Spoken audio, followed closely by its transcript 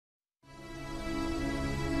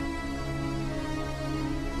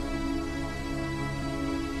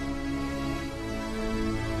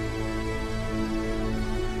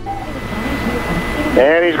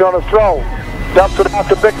And he's going to throw. Dumps it out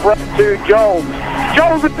to Big Brett to Jones.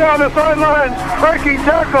 Jones is down the sidelines, breaking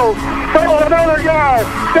tackles. Throw another guy.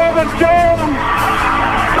 Devin Jones.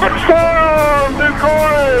 Touchdown,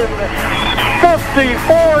 DuQuoin.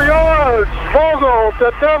 54 yards. Vogel to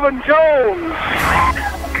Devin Jones.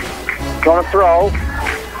 Going to throw.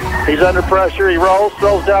 He's under pressure. He rolls,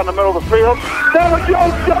 throws down the middle of the field. Devin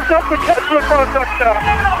Jones jumps up and catches it for a touchdown.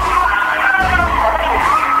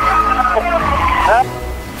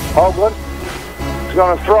 Hoagland is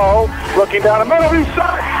going to throw. Looking down the middle. He's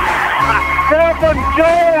sacked. Devin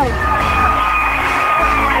Jones.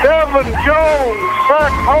 Devin Jones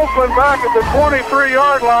sacked Hoagland back at the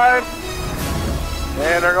 23-yard line.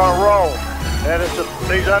 And they're going to roll. And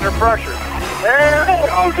he's under pressure. And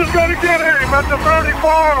Jones is going to get him at the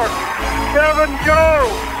 34. Devin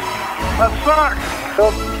Jones. A sack.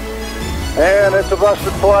 And it's a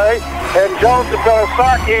busted play. And Jones is going to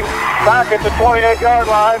sack him back at the 28-yard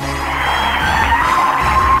line.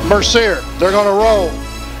 Mercier, they're going to roll.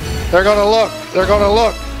 They're going to look. They're going to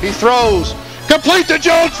look. He throws. Complete to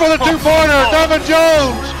Jones for the two-pointer. Devin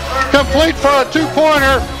Jones. Complete for a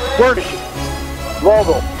two-pointer.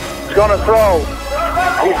 Vogel is going to throw.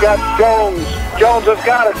 He's got Jones. Jones has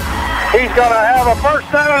got it. He's going to have a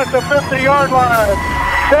first down at the 50-yard line.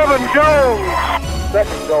 Devin Jones.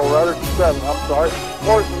 Second goal, rather. 7, I'm sorry.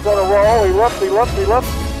 Morrison's going to roll. He looks.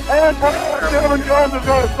 And Devin Jones is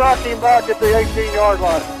going to sack him back at the 18-yard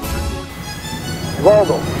line.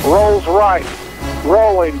 Vogel rolls right.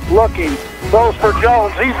 Rolling, looking. Throws for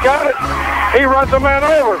Jones. He's got it. He runs a man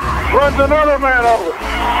over. Runs another man over.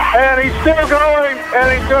 And he's still going,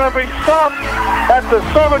 and he's going to be stopped at the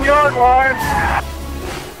 7-yard line.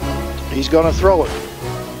 He's going to throw it.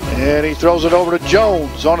 And he throws it over to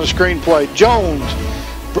Jones on a screenplay. Jones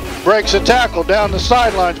breaks a tackle down the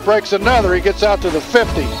sidelines, breaks another. He gets out to the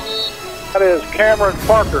 50. That is Cameron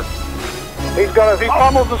Parker. He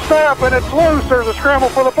fumbles the snap, and it's loose. There's a scramble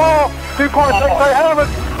for the ball. DuQuoin thinks they have it.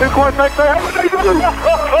 DuQuoin thinks they have it.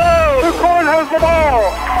 DuQuoin has the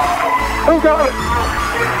ball. Who got it?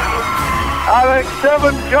 I think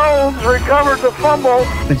Devin Jones recovered the fumble.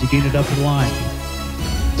 He gained it up the line.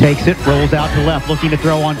 Takes it, rolls out to left, looking to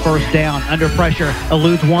throw on first down. Under pressure,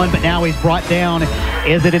 eludes one, but now he's brought down.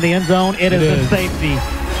 Is it in the end zone? It is a safety.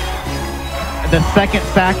 The second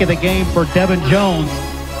sack of the game for Devin Jones.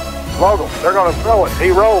 Vogel, they're going to throw it. He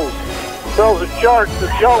rolls. Throws it short to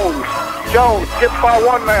Jones. Jones gets by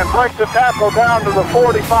one man, breaks the tackle down to the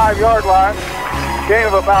 45-yard line. Gain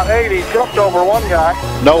of about 80, jumped over one guy.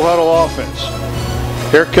 No huddle offense.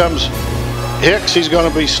 Here comes Hicks. He's going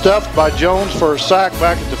to be stuffed by Jones for a sack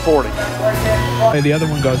back at the 40. And the other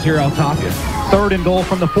one goes, here, I'll top you. Third and goal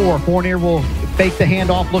from the 4. Fournier will fake the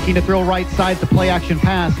handoff, looking to throw right side, the play action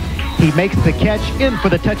pass. He makes the catch, in for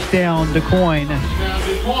the touchdown, DuQuoin.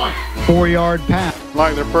 4-yard pass.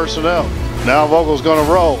 Like their personnel. Now Vogel's going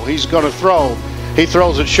to roll. He's going to throw. He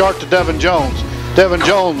throws it short to Devin Jones. Devin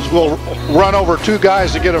Jones will run over two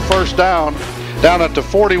guys to get a first down at the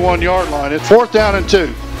 41-yard line. It's 4th down and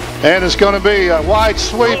 2. And it's going to be a wide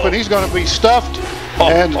sweep, and he's going to be stuffed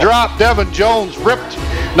and dropped. Devin Jones ripped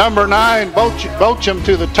number 9, Bochum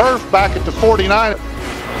to the turf back at the 49.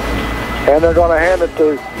 And they're going to hand it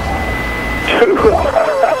to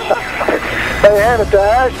they hand it to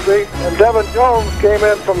Ashby, and Devin Jones came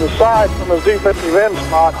in from the side from his defensive end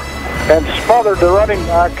spot and smothered the running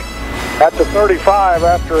back at the 35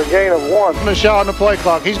 after a gain of 1. A shot on the play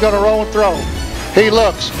clock. He's going to roll and throw. He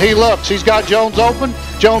looks. He's got Jones open.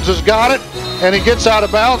 Jones has got it, and he gets out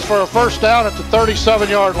of bounds for a first down at the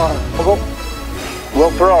 37-yard line.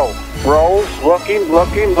 Will throw. Rolls, looking.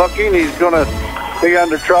 He's going to be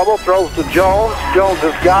under trouble. Throws to Jones. Jones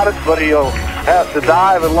has got it, but he'll have to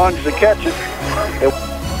dive and lunge to catch it.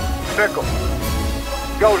 Pickle.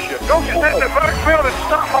 Gosha in the backfield and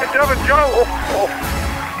stopped by Devin Jones.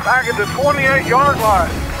 Back at the 28-yard line.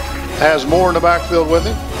 Has Moore in the backfield with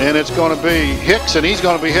him, and it's going to be Hicks, and he's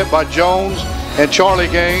going to be hit by Jones and Charlie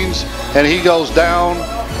Gaines, and he goes down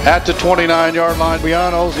at the 29-yard line.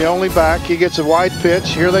 Biano's the only back. He gets a wide pitch.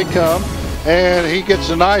 Here they come, and he gets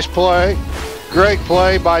a nice play. Great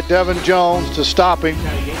play by Devin Jones to stop him.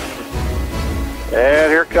 And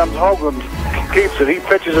here comes Hoagland. Keeps it. He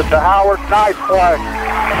pitches it to Howard. Nice play.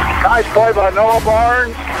 Nice play by Noah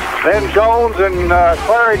Barnes. Then Jones and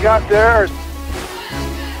Clary got there.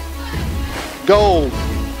 Gold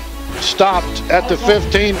stopped at the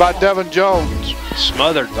 15 by Devin Jones.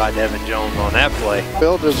 Smothered by Devin Jones on that play.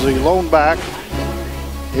 Built as the lone back.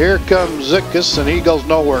 Here comes Zickus, and he goes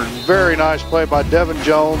nowhere. Very nice play by Devin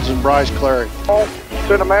Jones and Bryce Clary.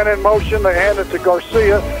 Send a man in motion. They hand it to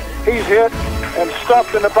Garcia. He's hit and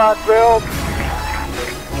stuffed in the backfield.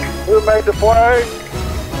 Who made the play?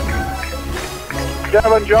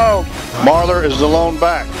 Devin Jones. Marler is the lone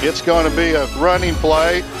back. It's going to be a running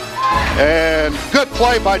play. And good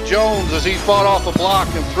play by Jones as he fought off a block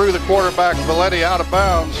and threw the quarterback, Valetti, out of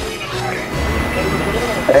bounds.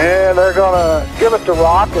 And they're going to give it to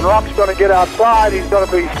Rock, and Rock's going to get outside. He's going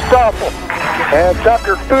to be stuffed. And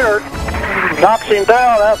Tucker Cooner knocks him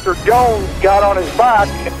down after Jones got on his back.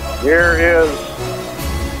 Here is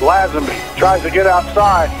Lazenby. Tries to get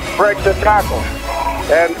outside, breaks the tackle.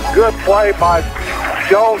 And good play by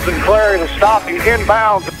Jones and Clary to stop him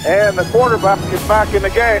inbounds. And the quarterback is back in the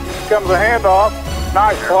game. Here comes a handoff.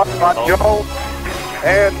 Nice play by Jones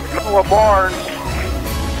and Noah Barnes.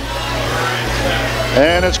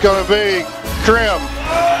 And it's going to be Trim.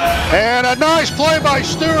 And a nice play by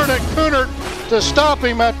Stewart and Cooner to stop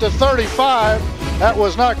him at the 35. That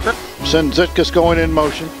was not correct. Senzitkus going in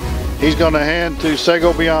motion. He's going to hand to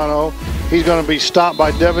Segoviano. He's going to be stopped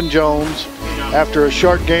by Devin Jones after a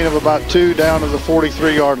short gain of about 2 down to the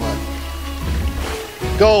 43-yard line.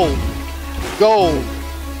 Gold.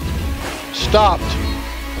 Stopped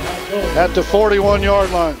at the 41-yard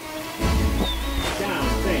line.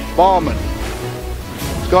 Ballman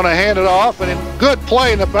is going to hand it off, and a good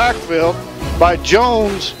play in the backfield by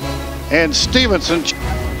Jones and Stevenson.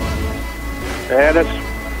 And it's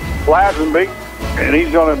Lazenby, and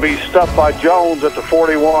he's going to be stuffed by Jones at the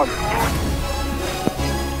 41.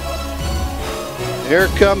 Here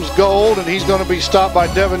comes Gold, and he's going to be stopped by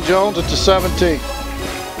Devin Jones at the 17.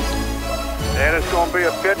 And it's going to be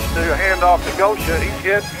a pitch to hand off to Gosha. He's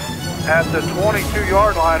hit at the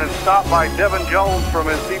 22-yard line and stopped by Devin Jones from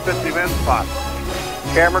his defensive end spot.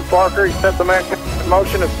 Cameron Parker, he sent the man in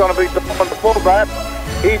motion. It's going to be on the fullback.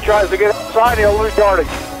 He tries to get inside, he'll lose yardage.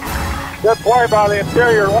 Good play by the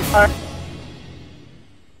interior line.